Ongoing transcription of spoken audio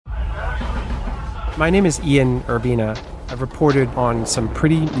My name is Ian Urbina. I've reported on some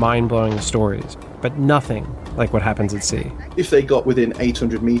pretty mind-blowing stories, but nothing like what happens at sea. If they got within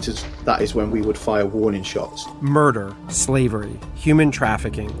 800 meters, that is when we would fire warning shots. Murder, slavery, human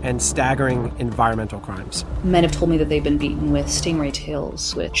trafficking, and staggering environmental crimes. Men have told me that they've been beaten with stingray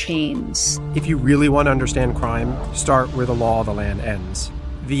tails, with chains. If you really want to understand crime, start where the law of the land ends.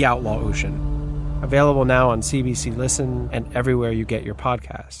 The Outlaw Ocean. Available now on CBC Listen and everywhere you get your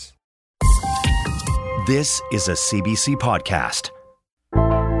podcasts. This is a CBC podcast.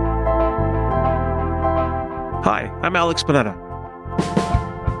 Hi, I'm Alex Panetta.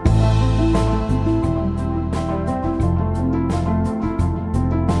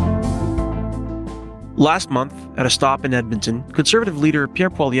 Last month, at a stop in Edmonton, Conservative leader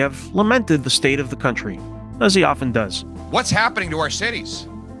Pierre Poilievre lamented the state of the country, as he often does. What's happening to our cities?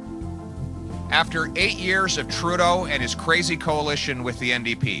 After 8 years of Trudeau and his crazy coalition with the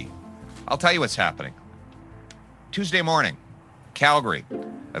NDP, I'll tell you what's happening. Tuesday morning, Calgary,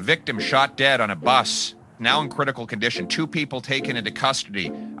 a victim shot dead on a bus, now in critical condition. 2 people taken into custody,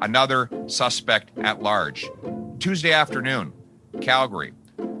 another suspect at large. Tuesday afternoon, Calgary,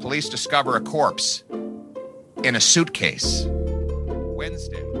 police discover a corpse in a suitcase.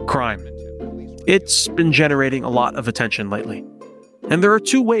 Wednesday, Crime. It's been generating a lot of attention lately. And there are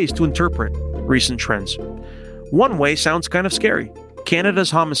 2 ways to interpret recent trends. One way sounds kind of scary. Canada's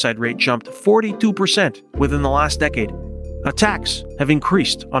homicide rate jumped 42% within the last decade. Attacks have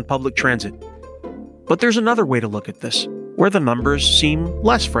increased on public transit. But there's another way to look at this, where the numbers seem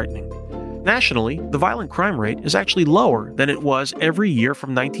less frightening. Nationally, the violent crime rate is actually lower than it was every year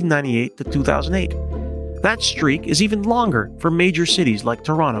from 1998 to 2008. That streak is even longer for major cities like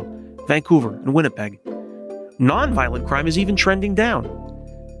Toronto, Vancouver, and Winnipeg. Non-violent crime is even trending down.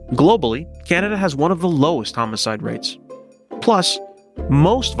 Globally, Canada has one of the lowest homicide rates. Plus,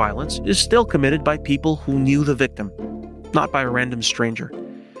 most violence is still committed by people who knew the victim, not by a random stranger.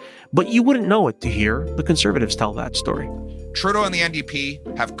 But you wouldn't know it to hear the Conservatives tell that story. Trudeau and the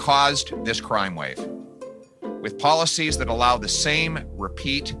NDP have caused this crime wave with policies that allow the same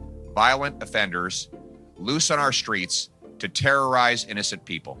repeat violent offenders loose on our streets to terrorize innocent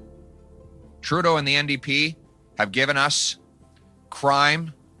people. Trudeau and the NDP have given us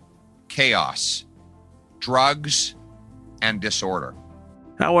crime, chaos, drugs, and disorder.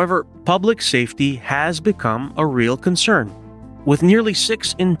 However, public safety has become a real concern, with nearly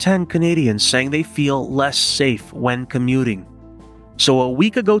 6 in 10 Canadians saying they feel less safe when commuting. So a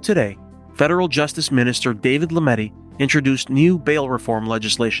week ago today, Federal Justice Minister David Lametti introduced new bail reform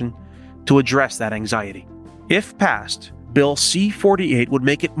legislation to address that anxiety. If passed, Bill C-48 would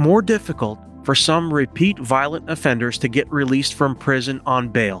make it more difficult for some repeat violent offenders to get released from prison on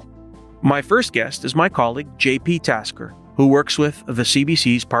bail. My first guest is my colleague JP Tasker, who works with the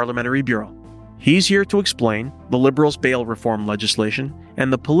CBC's Parliamentary Bureau. He's here to explain the Liberals' bail reform legislation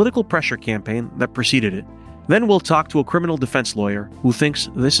and the political pressure campaign that preceded it. Then we'll talk to a criminal defense lawyer who thinks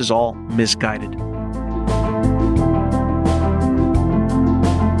this is all misguided.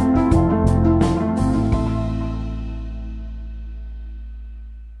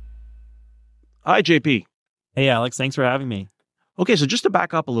 Hi, JP. Hey, Alex. Thanks for having me. Okay, so just to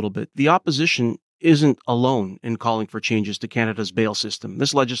back up a little bit, the opposition isn't alone in calling for changes to Canada's bail system.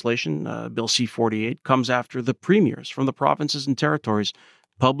 This legislation, Bill C-48, comes after the premiers from the provinces and territories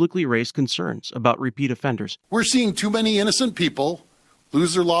publicly raised concerns about repeat offenders. We're seeing too many innocent people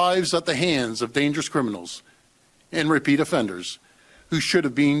lose their lives at the hands of dangerous criminals and repeat offenders who should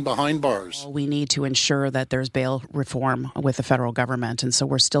have been behind bars. We need to ensure that there's bail reform with the federal government, and so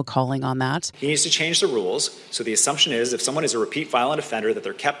we're still calling on that. He needs to change the rules. So the assumption is if someone is a repeat violent offender, that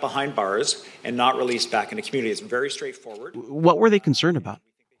they're kept behind bars and not released back into community. It's very straightforward. What were they concerned about?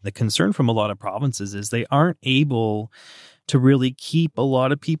 The concern from a lot of provinces is they aren't able to really keep a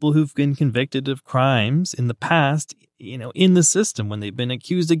lot of people who've been convicted of crimes in the past, in the system when they've been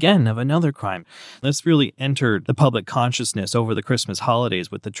accused again of another crime. This really entered the public consciousness over the Christmas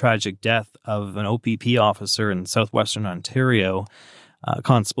holidays with the tragic death of an OPP officer in southwestern Ontario.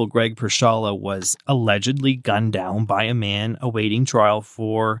 Constable Greg Pershala was allegedly gunned down by a man awaiting trial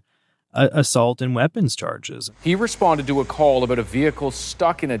for assault and weapons charges. He responded to a call about a vehicle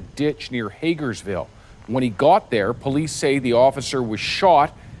stuck in a ditch near Hagersville. When he got there, police say the officer was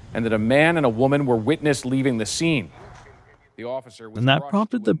shot and that a man and a woman were witnessed leaving the scene. The officer was, and that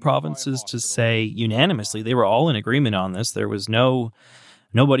prompted the provinces to say unanimously, they were all in agreement on this. There was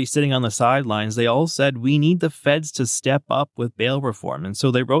nobody sitting on the sidelines. They all said, we need the feds to step up with bail reform. And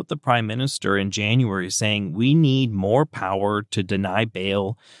so they wrote the Prime Minister in January saying, we need more power to deny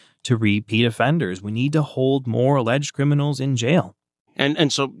bail to repeat offenders. We need to hold more alleged criminals in jail.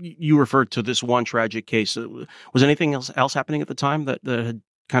 And so you referred to this one tragic case. Was anything else happening at the time that had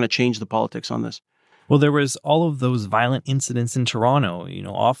kind of changed the politics on this? Well, there was all of those violent incidents in Toronto,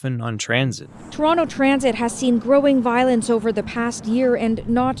 often on transit. Toronto Transit has seen growing violence over the past year, and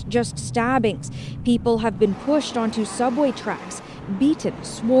not just stabbings. People have been pushed onto subway tracks, beaten,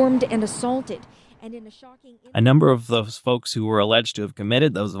 swarmed, and assaulted. And in a number of those folks who were alleged to have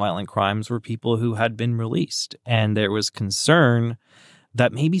committed those violent crimes were people who had been released. And there was concern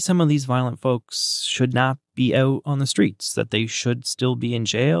that maybe some of these violent folks should not be out on the streets, that they should still be in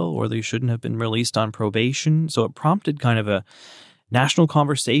jail, or they shouldn't have been released on probation. So it prompted kind of a national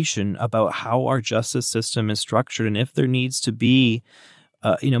conversation about how our justice system is structured, and if there needs to be,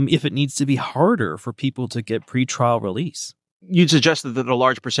 if it needs to be harder for people to get pretrial release. You'd suggested that a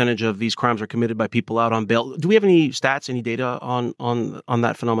large percentage of these crimes are committed by people out on bail. Do we have any stats, any data on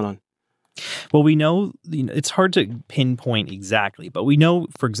that phenomenon? Well, we know it's hard to pinpoint exactly, but we know,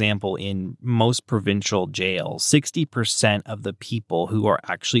 for example, in most provincial jails, 60% of the people who are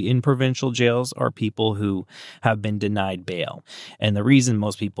actually in provincial jails are people who have been denied bail. And the reason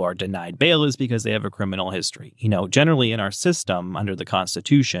most people are denied bail is because they have a criminal history. Generally in our system under the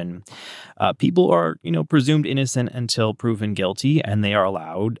Constitution, people are, presumed innocent until proven guilty, and they are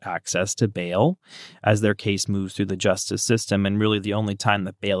allowed access to bail as their case moves through the justice system. And really the only time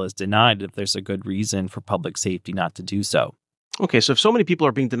that bail is denied if there's a good reason for public safety not to do so. Okay, so if so many people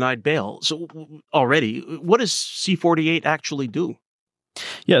are being denied bail, so already, what does C-48 actually do?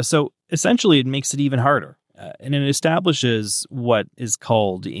 Yeah, so essentially it makes it even harder. And it establishes what is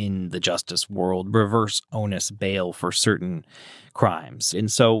called in the justice world reverse onus bail for certain crimes.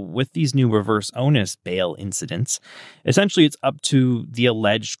 And so with these new reverse onus bail incidents, essentially it's up to the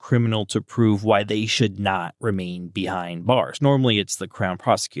alleged criminal to prove why they should not remain behind bars. Normally it's the Crown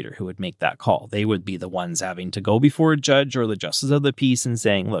prosecutor who would make that call. They would be the ones having to go before a judge or the justice of the peace and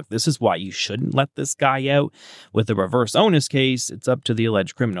saying, look, this is why you shouldn't let this guy out. With the reverse onus case, it's up to the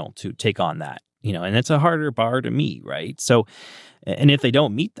alleged criminal to take on that. And it's a harder bar to meet, right? So, and if they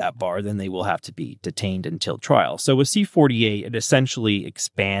don't meet that bar, then they will have to be detained until trial. So with C-48, it essentially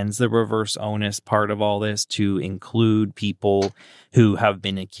expands the reverse onus part of all this to include people who have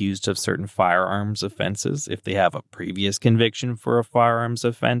been accused of certain firearms offenses. If they have a previous conviction for a firearms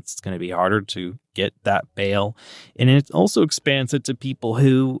offense, it's going to be harder to get that bail. And it also expands it to people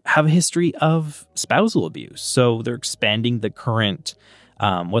who have a history of spousal abuse. So they're expanding the current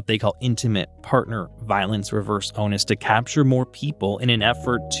what they call intimate partner violence reverse onus to capture more people in an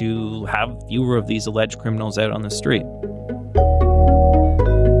effort to have fewer of these alleged criminals out on the street.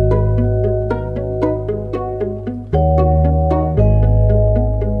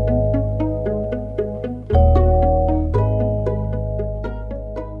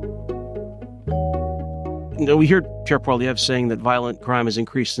 We hear Pierre Poilievre saying that violent crime has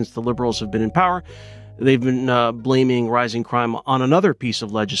increased since the Liberals have been in power. They've been blaming rising crime on another piece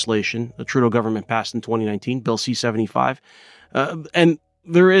of legislation the Trudeau government passed in 2019, Bill C-75. And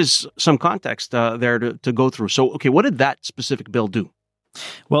there is some context there to go through. So, okay, what did that specific bill do?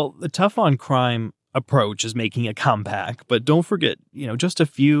 Well, the tough on crime approach is making a comeback. But don't forget, just a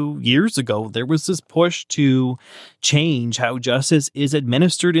few years ago, there was this push to change how justice is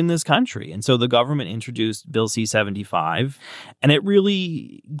administered in this country. And so the government introduced Bill C-75, and it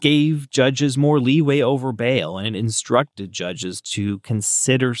really gave judges more leeway over bail. And it instructed judges to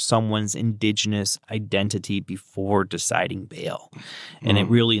consider someone's Indigenous identity before deciding bail. And it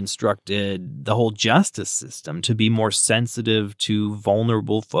really instructed the whole justice system to be more sensitive to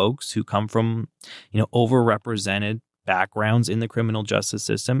vulnerable folks who come from overrepresented backgrounds in the criminal justice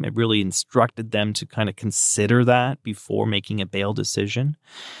system. It really instructed them to kind of consider that before making a bail decision.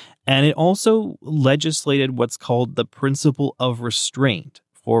 And it also legislated what's called the principle of restraint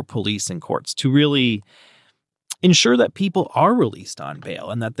for police and courts to really ensure that people are released on bail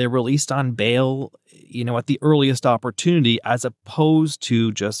and that they're released on bail, at the earliest opportunity, as opposed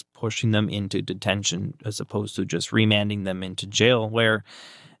to just pushing them into detention, as opposed to just remanding them into jail, where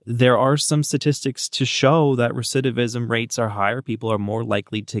there are some statistics to show that recidivism rates are higher. People are more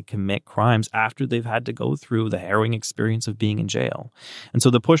likely to commit crimes after they've had to go through the harrowing experience of being in jail. And so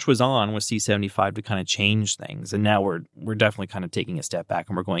the push was on with C-75 to kind of change things. And now we're definitely kind of taking a step back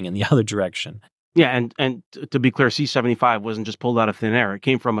and we're going in the other direction. Yeah, and to be clear, C-75 wasn't just pulled out of thin air. It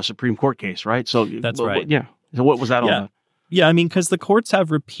came from a Supreme Court case, right? So that's right. Yeah. So what was that all about? Yeah, because the courts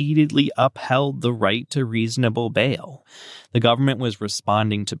have repeatedly upheld the right to reasonable bail. The government was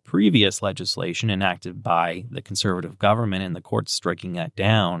responding to previous legislation enacted by the Conservative government and the courts striking that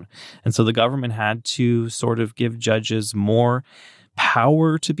down. And so the government had to sort of give judges more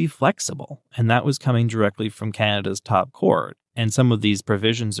power to be flexible. And that was coming directly from Canada's top court. And some of these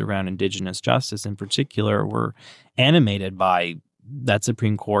provisions around Indigenous justice in particular were animated by that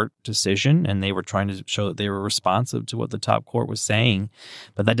Supreme Court decision, and they were trying to show that they were responsive to what the top court was saying.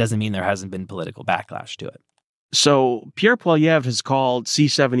 But that doesn't mean there hasn't been political backlash to it. So Pierre Poilievre has called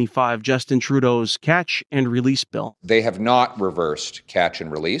C-75 Justin Trudeau's catch and release bill. They have not reversed catch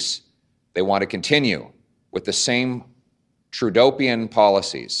and release. They want to continue with the same Trudeaupian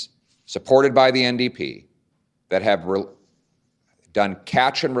policies supported by the NDP that have done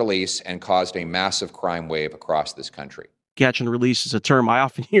catch and release and caused a massive crime wave across this country. Catch and release is a term I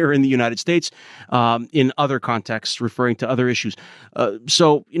often hear in the United States in other contexts, referring to other issues.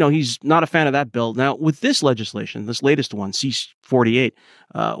 So, he's not a fan of that bill. Now, with this legislation, this latest one, C-48,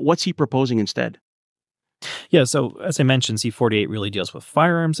 what's he proposing instead? Yeah, so as I mentioned, C-48 really deals with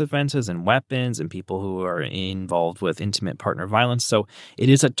firearms offenses and weapons and people who are involved with intimate partner violence. So it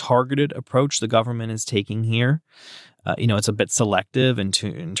is a targeted approach the government is taking here. It's a bit selective in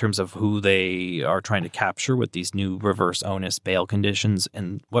terms of who they are trying to capture with these new reverse onus bail conditions.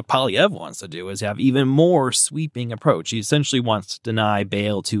 And what Poilievre wants to do is have even more sweeping approach. He essentially wants to deny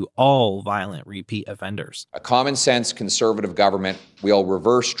bail to all violent repeat offenders. A common sense conservative government will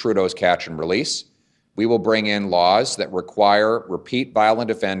reverse Trudeau's catch and release. We will bring in laws that require repeat violent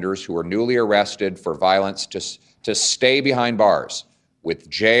offenders who are newly arrested for violence to stay behind bars with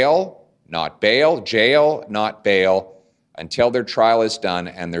jail, not bail, jail, not bail, until their trial is done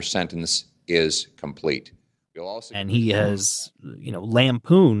and their sentence is complete. And he has,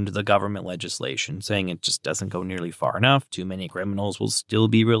 lampooned the government legislation, saying it just doesn't go nearly far enough. Too many criminals will still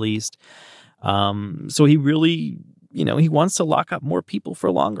be released. So he really, he wants to lock up more people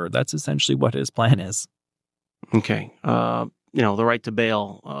for longer. That's essentially what his plan is. Okay. The right to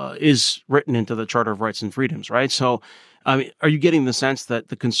bail is written into the Charter of Rights and Freedoms, right? So, are you getting the sense that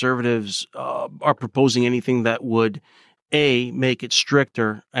the Conservatives are proposing anything that would, A, make it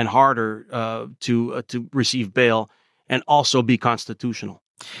stricter and harder to receive bail, and also be constitutional?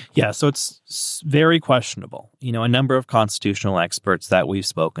 Yeah, so it's very questionable. A number of constitutional experts that we've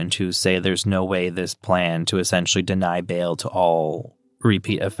spoken to say there's no way this plan to essentially deny bail to all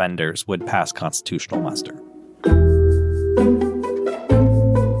repeat offenders would pass constitutional muster.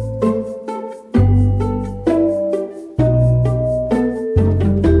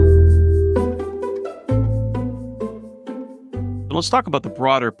 Let's talk about the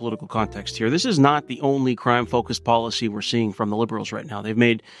broader political context here. This is not the only crime-focused policy we're seeing from the Liberals right now. They've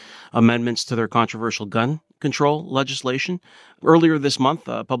made amendments to their controversial gun control legislation. Earlier this month,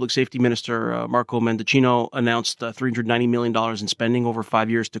 Public Safety Minister Marco Mendicino announced $390 million in spending over 5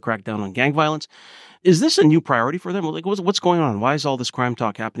 years to crack down on gang violence. Is this a new priority for them? Like, what's going on? Why is all this crime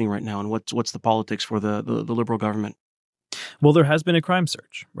talk happening right now? And what's the politics for the Liberal government? Well, there has been a crime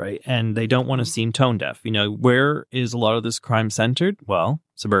surge, right? And they don't want to seem tone deaf. Where is a lot of this crime centered? Well,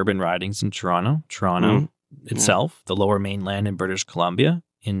 suburban ridings in Toronto itself, the Lower Mainland in British Columbia,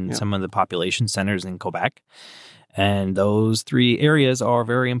 in some of the population centers in Quebec. And those three areas are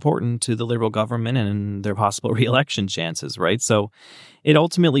very important to the Liberal government and their possible re-election chances, right? So it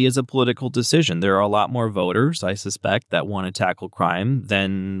ultimately is a political decision. There are a lot more voters, I suspect, that want to tackle crime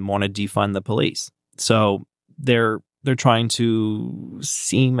than want to defund the police. So they're trying to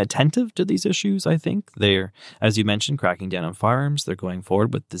seem attentive to these issues, I think. They're, as you mentioned, cracking down on firearms. They're going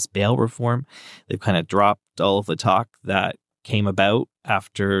forward with this bail reform. They've kind of dropped all of the talk that came about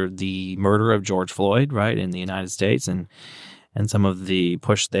after the murder of George Floyd, right, in the United States, and some of the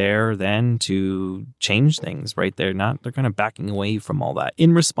push there then to change things, right? They're kind of backing away from all that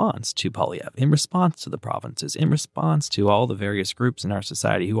in response to Poilievre, in response to the provinces, in response to all the various groups in our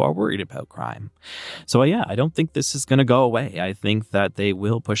society who are worried about crime. So yeah, I don't think this is going to go away. I think that they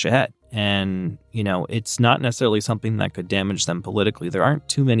will push ahead. And, it's not necessarily something that could damage them politically. There aren't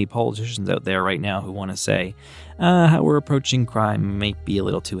too many politicians out there right now who want to say how we're approaching crime might be a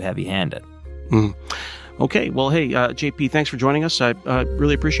little too heavy-handed. Okay, well, hey, JP, thanks for joining us. I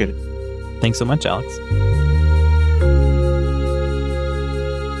really appreciate it. Thanks so much, Alex.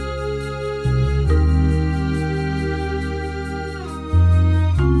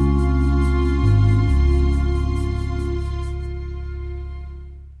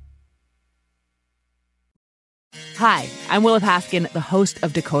 Hi, I'm Willa Paskin, the host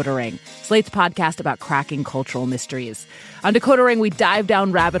of Decoder Ring, Slate's podcast about cracking cultural mysteries. On Decoder Ring, we dive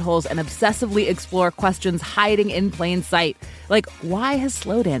down rabbit holes and obsessively explore questions hiding in plain sight. Like, why has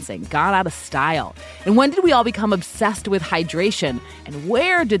slow dancing gone out of style? And when did we all become obsessed with hydration? And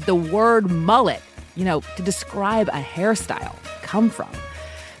where did the word mullet, to describe a hairstyle, come from?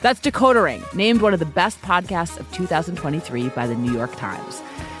 That's Decoder Ring, named one of the best podcasts of 2023 by the New York Times.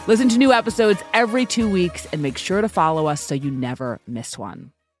 Listen to new episodes every 2 weeks and make sure to follow us so you never miss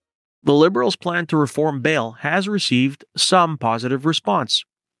one. The Liberals' plan to reform bail has received some positive response.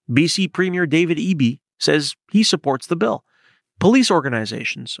 BC Premier David Eby says he supports the bill. Police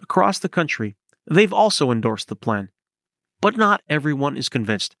organizations across the country, they've also endorsed the plan. But not everyone is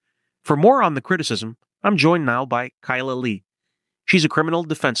convinced. For more on the criticism, I'm joined now by Kyla Lee. She's a criminal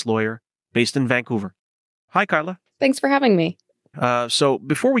defense lawyer based in Vancouver. Hi, Kyla. Thanks for having me. So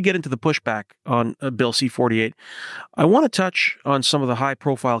before we get into the pushback on Bill C-48, I want to touch on some of the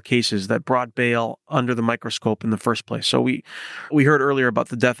high-profile cases that brought bail under the microscope in the first place. So we heard earlier about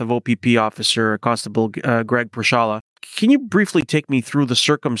the death of OPP officer Constable Greg Prashala. Can you briefly take me through the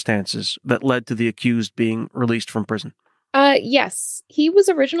circumstances that led to the accused being released from prison? Yes. He was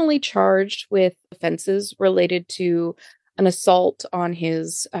originally charged with offenses related to an assault on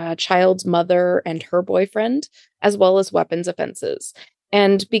his child's mother and her boyfriend, as well as weapons offenses.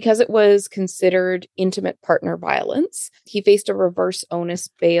 And because it was considered intimate partner violence, he faced a reverse onus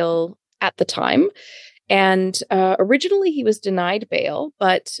bail at the time. And originally he was denied bail,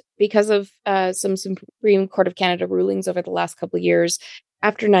 but because of some Supreme Court of Canada rulings over the last couple of years,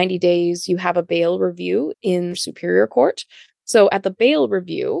 after 90 days, you have a bail review in Superior Court. So at the bail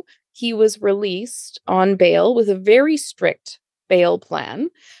review, he was released on bail with a very strict bail plan.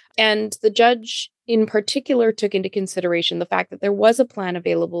 And the judge in particular took into consideration the fact that there was a plan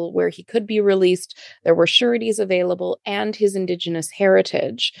available where he could be released, there were sureties available, and his Indigenous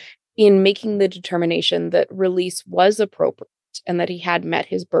heritage in making the determination that release was appropriate and that he had met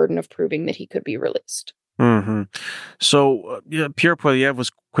his burden of proving that he could be released. Mm-hmm. So Pierre Poilievre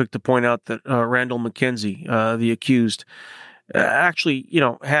was quick to point out that Randall McKenzie, the accused, actually,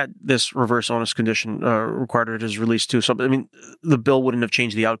 had this reverse onus condition required at his release too. So, I mean, the bill wouldn't have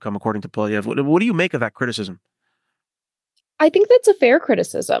changed the outcome, according to Poilievre. What do you make of that criticism? I think that's a fair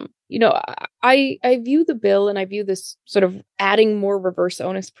criticism. I view the bill and I view this sort of adding more reverse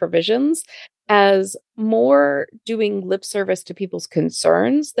onus provisions as more doing lip service to people's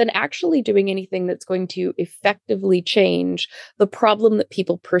concerns than actually doing anything that's going to effectively change the problem that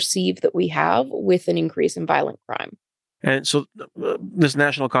people perceive that we have with an increase in violent crime. And so this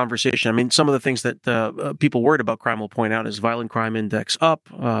national conversation, I mean, some of the things that people worried about crime will point out is violent crime index up,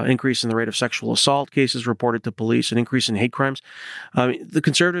 increase in the rate of sexual assault cases reported to police, an increase in hate crimes. The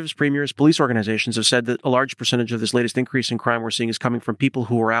Conservatives, premiers, police organizations have said that a large percentage of this latest increase in crime we're seeing is coming from people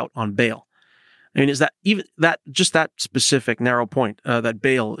who are out on bail. I mean, is that even that specific narrow point that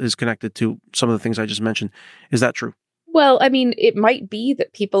bail is connected to some of the things I just mentioned? Is that true? Well, I mean, it might be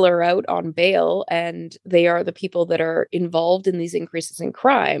that people are out on bail and they are the people that are involved in these increases in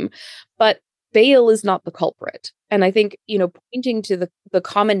crime, but bail is not the culprit. And I think, pointing to the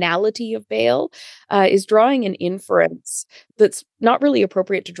commonality of bail is drawing an inference that's not really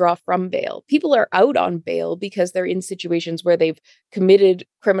appropriate to draw from bail. People are out on bail because they're in situations where they've committed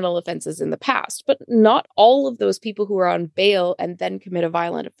criminal offenses in the past. But not all of those people who are on bail and then commit a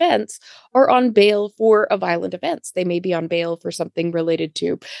violent offense are on bail for a violent offense. They may be on bail for something related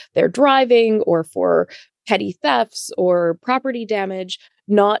to their driving or for petty thefts or property damage,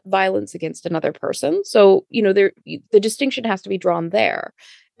 not violence against another person. So, the distinction has to be drawn there.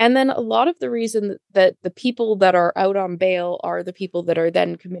 And then a lot of the reason that the people that are out on bail are the people that are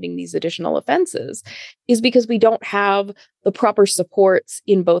then committing these additional offenses is because we don't have the proper supports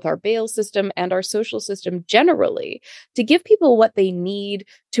in both our bail system and our social system generally to give people what they need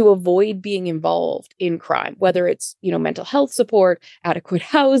to avoid being involved in crime, whether it's, mental health support, adequate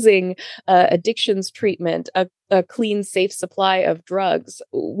housing, addictions treatment, a clean, safe supply of drugs.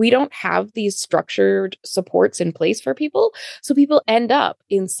 We don't have these structured supports in place for people. So people end up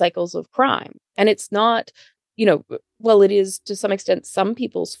in cycles of crime. And it's not, well, it is to some extent some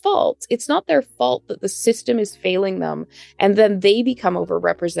people's fault. It's not their fault that the system is failing them. And then they become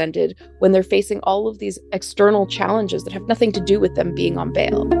overrepresented when they're facing all of these external challenges that have nothing to do with them being on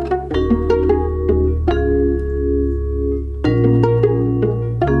bail.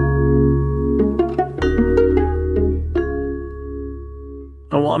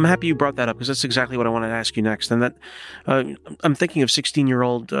 Well, I'm happy you brought that up because that's exactly what I wanted to ask you next. And that I'm thinking of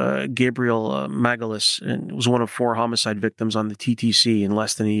 16-year-old Gabriel Magalis, and was one of 4 homicide victims on the TTC in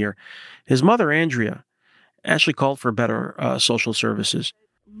less than a year. His mother, Andrea, actually called for better social services.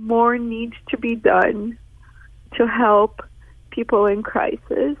 More needs to be done to help people in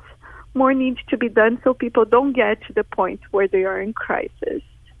crisis. More needs to be done so people don't get to the point where they are in crisis.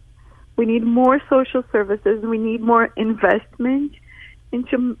 We need more social services. We need more investment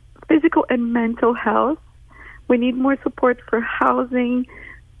into physical and mental health. We need more support for housing.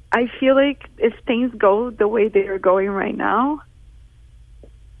 I feel like if things go the way they are going right now,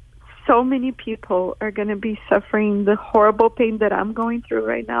 so many people are going to be suffering the horrible pain that I'm going through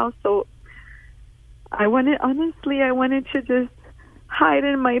right now. So I wanted to just hide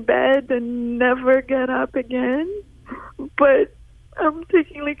in my bed and never get up again. But I'm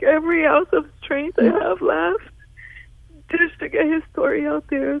taking like every ounce of strength I have left just to get his story out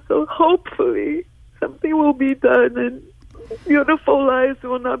there. So hopefully something will be done and beautiful lives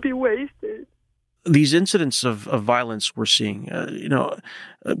will not be wasted. These incidents of violence we're seeing,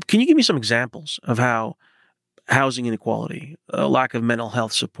 can you give me some examples of how housing inequality, lack of mental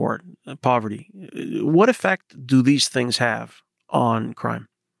health support, poverty, what effect do these things have on crime?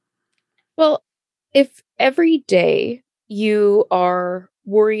 Well, if every day you are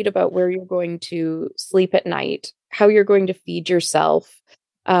worried about where you're going to sleep at night, how you're going to feed yourself,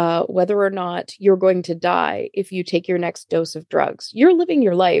 whether or not you're going to die if you take your next dose of drugs, you're living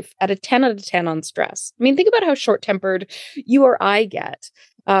your life at a 10 out of 10 on stress. I mean, think about how short-tempered you or I get,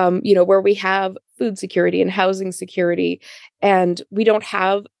 where we have food security and housing security, and we don't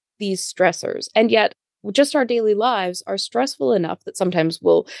have these stressors. And yet, just our daily lives are stressful enough that sometimes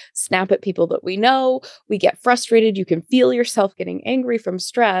we'll snap at people that we know. We get frustrated. You can feel yourself getting angry from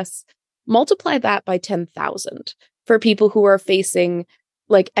stress. Multiply that by 10,000 for people who are facing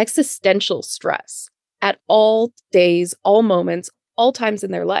like existential stress at all days, all moments, all times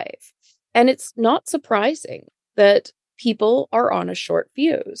in their life. And it's not surprising that people are on a short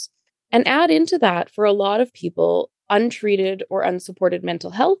fuse. And add into that, for a lot of people, untreated or unsupported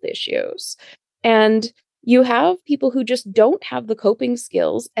mental health issues. And you have people who just don't have the coping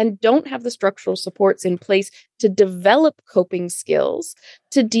skills and don't have the structural supports in place to develop coping skills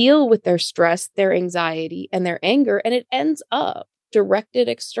to deal with their stress, their anxiety, and their anger. And it ends up directed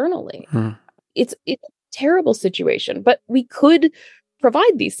externally. It's a terrible situation, but we could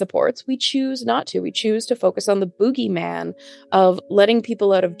provide these supports. We choose not to. We choose to focus on the boogeyman of letting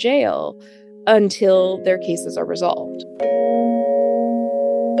people out of jail until their cases are resolved.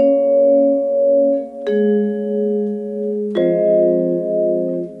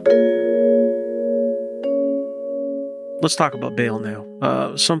 Let's talk about bail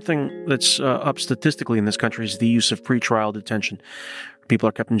now. Something that's up statistically in this country is the use of pretrial detention. People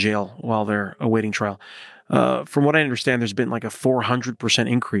are kept in jail while they're awaiting trial. From what I understand, there's been like a 400%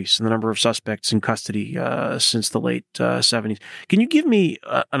 increase in the number of suspects in custody since the late 70s. Can you give me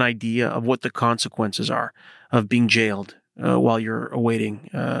an idea of what the consequences are of being jailed while you're awaiting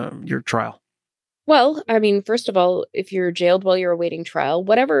your trial? Well, I mean, first of all, if you're jailed while you're awaiting trial,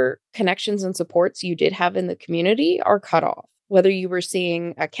 whatever connections and supports you did have in the community are cut off. Whether you were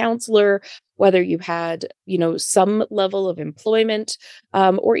seeing a counselor, whether you had, some level of employment,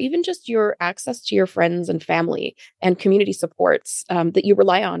 or even just your access to your friends and family and community supports that you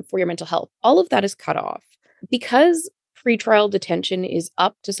rely on for your mental health, all of that is cut off. Because pretrial detention is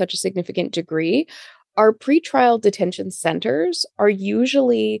up to such a significant degree, our pretrial detention centers are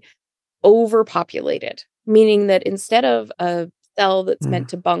usually overpopulated, meaning that instead of a cell that's meant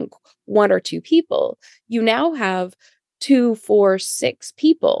to bunk 1 or 2 people, you now have 2, 4, 6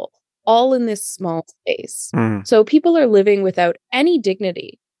 people all in this small space. So people are living without any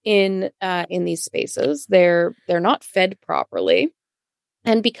dignity in these spaces. They're not fed properly.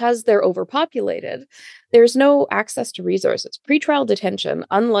 And because they're overpopulated, there's no access to resources. Pretrial detention,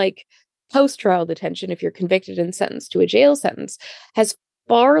 unlike post-trial detention, if you're convicted and sentenced to a jail sentence, has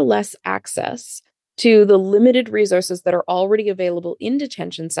far less access to the limited resources that are already available in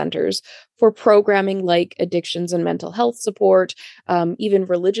detention centers for programming like addictions and mental health support, even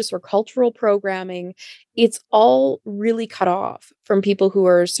religious or cultural programming. It's all really cut off from people who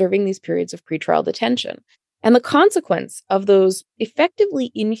are serving these periods of pretrial detention. And the consequence of those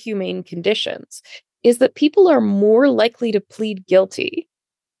effectively inhumane conditions is that people are more likely to plead guilty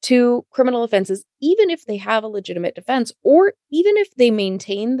to criminal offenses, even if they have a legitimate defense, or even if they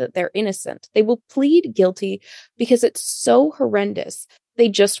maintain that they're innocent. They will plead guilty because it's so horrendous, they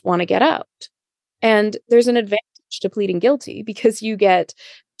just want to get out. And there's an advantage to pleading guilty because you get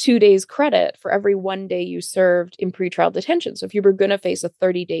 2 days credit for every 1 day you served in pretrial detention. So if you were going to face a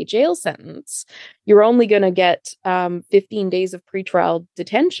 30-day jail sentence, you're only going to get 15 days of pretrial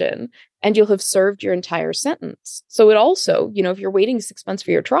detention, and you'll have served your entire sentence. So it also, if you're waiting 6 months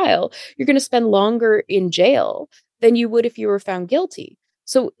for your trial, you're going to spend longer in jail than you would if you were found guilty.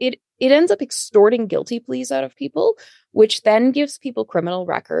 So it ends up extorting guilty pleas out of people, which then gives people criminal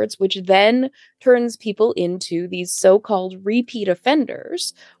records, which then turns people into these so-called repeat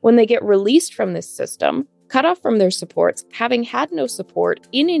offenders when they get released from this system, cut off from their supports, having had no support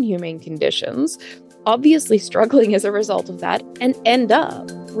in inhumane conditions, obviously struggling as a result of that, and end up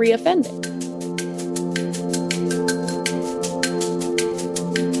reoffending.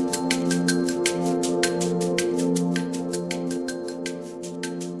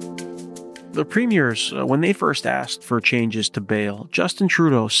 the premiers, when they first asked for changes to bail, Justin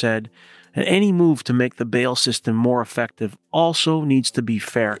Trudeau said that any move to make the bail system more effective also needs to be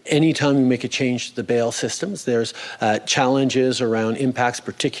fair. Anytime you make a change to the bail systems, there's challenges around impacts,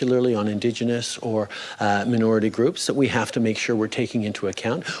 particularly on Indigenous or minority groups, that we have to make sure we're taking into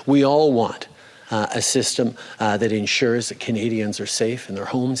account. We all want a system that ensures that Canadians are safe in their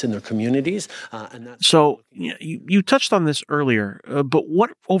homes, in their communities. So you touched on this earlier, but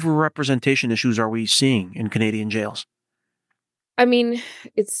what overrepresentation issues are we seeing in Canadian jails? I mean,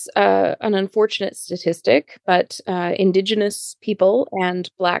 it's an unfortunate statistic, but Indigenous people and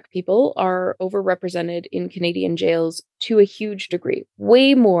Black people are overrepresented in Canadian jails to a huge degree,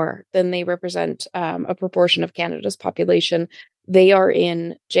 way more than they represent a proportion of Canada's population. They are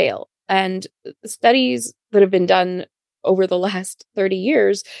in jail. And studies that have been done over the last 30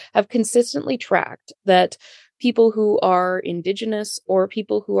 years have consistently tracked that people who are Indigenous or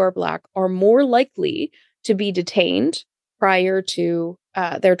people who are Black are more likely to be detained prior to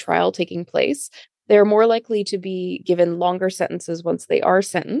their trial taking place. They're more likely to be given longer sentences once they are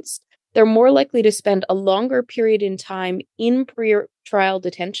sentenced. They're more likely to spend a longer period in time in pre-trial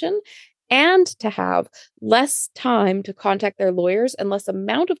detention and to have less time to contact their lawyers and less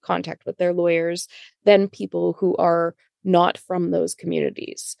amount of contact with their lawyers than people who are not from those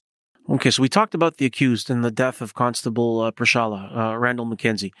communities. Okay, so we talked about the accused and the death of Constable Prashala, Randall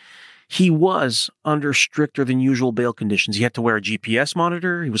McKenzie. He was under stricter than usual bail conditions. He had to wear a GPS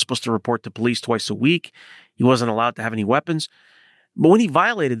monitor. He was supposed to report to police twice a week. He wasn't allowed to have any weapons. But when he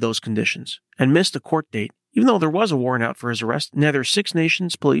violated those conditions and missed a court date, even though there was a warrant out for his arrest, neither Six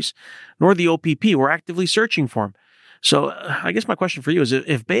Nations Police nor the OPP were actively searching for him. So I guess my question for you is,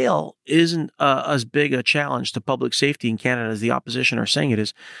 if bail isn't as big a challenge to public safety in Canada as the opposition are saying it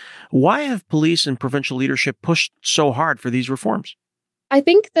is, why have police and provincial leadership pushed so hard for these reforms? I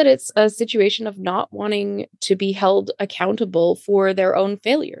think that it's a situation of not wanting to be held accountable for their own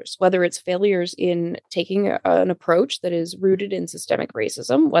failures, whether it's failures in taking an approach that is rooted in systemic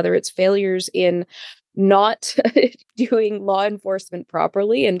racism, whether it's failures in not doing law enforcement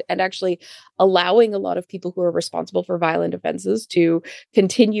properly and actually allowing a lot of people who are responsible for violent offenses to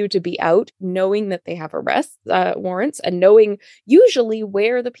continue to be out, knowing that they have arrest warrants and knowing usually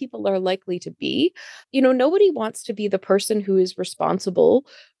where the people are likely to be. You know, nobody wants to be the person who is responsible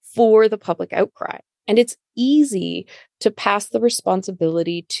for the public outcry. And it's easy to pass the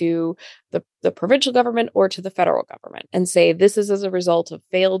responsibility to the provincial government or to the federal government and say this is as a result of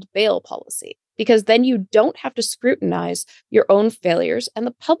failed bail policy, because then you don't have to scrutinize your own failures and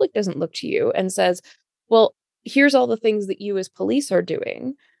the public doesn't look to you and says, well, here's all the things that you as police are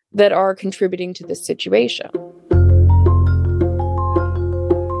doing that are contributing to this situation.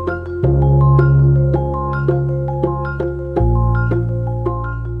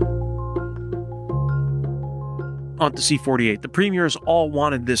 On to C-48. The premiers all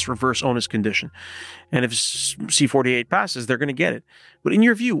wanted this reverse onus condition. And if C-48 passes, they're going to get it. But in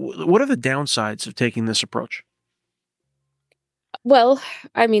your view, what are the downsides of taking this approach? Well,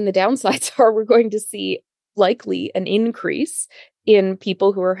 I mean, the downsides are we're going to see likely an increase in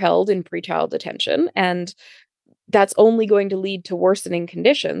people who are held in pretrial detention. And that's only going to lead to worsening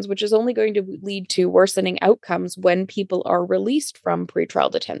conditions, which is only going to lead to worsening outcomes when people are released from pretrial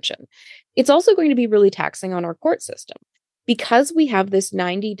detention. It's also going to be really taxing on our court system because we have this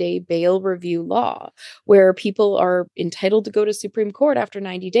 90-day bail review law where people are entitled to go to Supreme Court after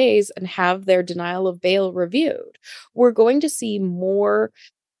 90 days and have their denial of bail reviewed. We're going to see more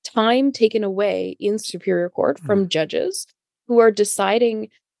time taken away in Superior Court from judges who are deciding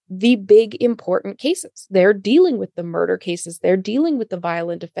the big important cases. They're dealing with the murder cases. They're dealing with the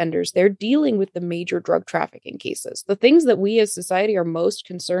violent offenders. They're dealing with the major drug trafficking cases. The things that we as society are most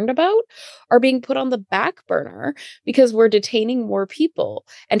concerned about are being put on the back burner because we're detaining more people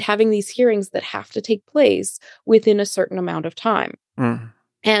and having these hearings that have to take place within a certain amount of time.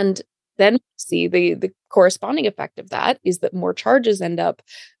 And then see the corresponding effect of that is that more charges end up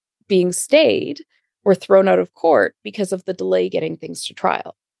being stayed or thrown out of court because of the delay getting things to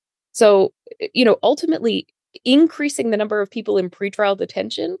trial. So, you know, ultimately, increasing the number of people in pretrial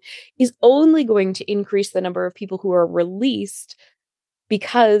detention is only going to increase the number of people who are released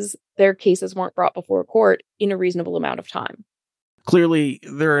because their cases weren't brought before court in a reasonable amount of time. Clearly,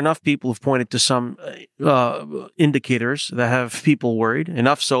 there are enough people who've pointed to some indicators that have people worried,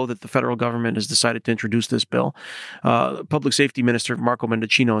 enough so that the federal government has decided to introduce this bill. Public Safety Minister Marco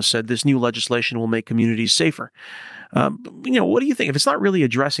Mendicino has said this new legislation will make communities safer. What do you think? If it's not really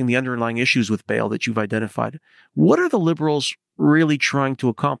addressing the underlying issues with bail that you've identified, what are the Liberals really trying to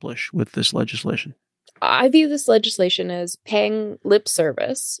accomplish with this legislation? I view this legislation as paying lip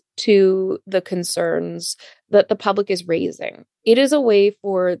service to the concerns that the public is raising. It is a way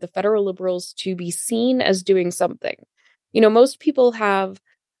for the federal Liberals to be seen as doing something. Most people have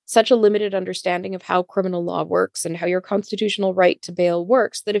such a limited understanding of how criminal law works and how your constitutional right to bail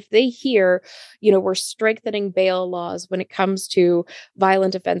works that if they hear, we're strengthening bail laws when it comes to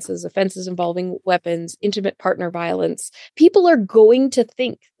violent offenses involving weapons, intimate partner violence, people are going to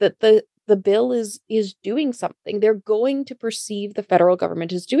think that the bill is doing something. They're going to perceive the federal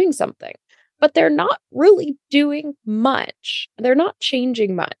government as doing something, but they're not really doing much. They're not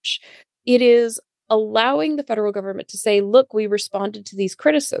changing much. It is allowing the federal government to say, look, we responded to these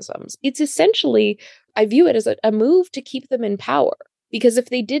criticisms. It's essentially, I view it as a move to keep them in power. Because if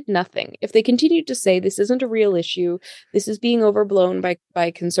they did nothing, if they continued to say this isn't a real issue, this is being overblown by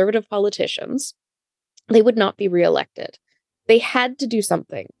conservative politicians, they would not be reelected. They had to do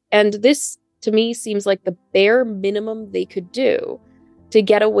something. And this, to me, seems like the bare minimum they could do to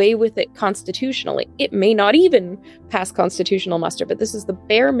get away with it constitutionally. It may not even pass constitutional muster, but this is the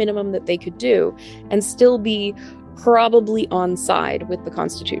bare minimum that they could do and still be probably on side with the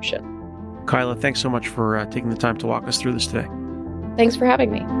Constitution. Kyla, thanks so much for taking the time to walk us through this today. Thanks for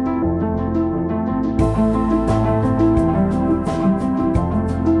having me.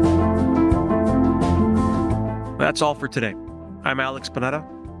 That's all for today. I'm Alex Panetta.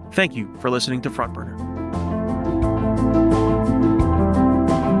 Thank you for listening to Front Burner.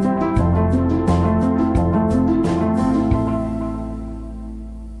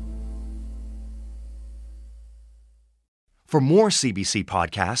 For more CBC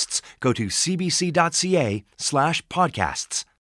podcasts, go to cbc.ca/podcasts.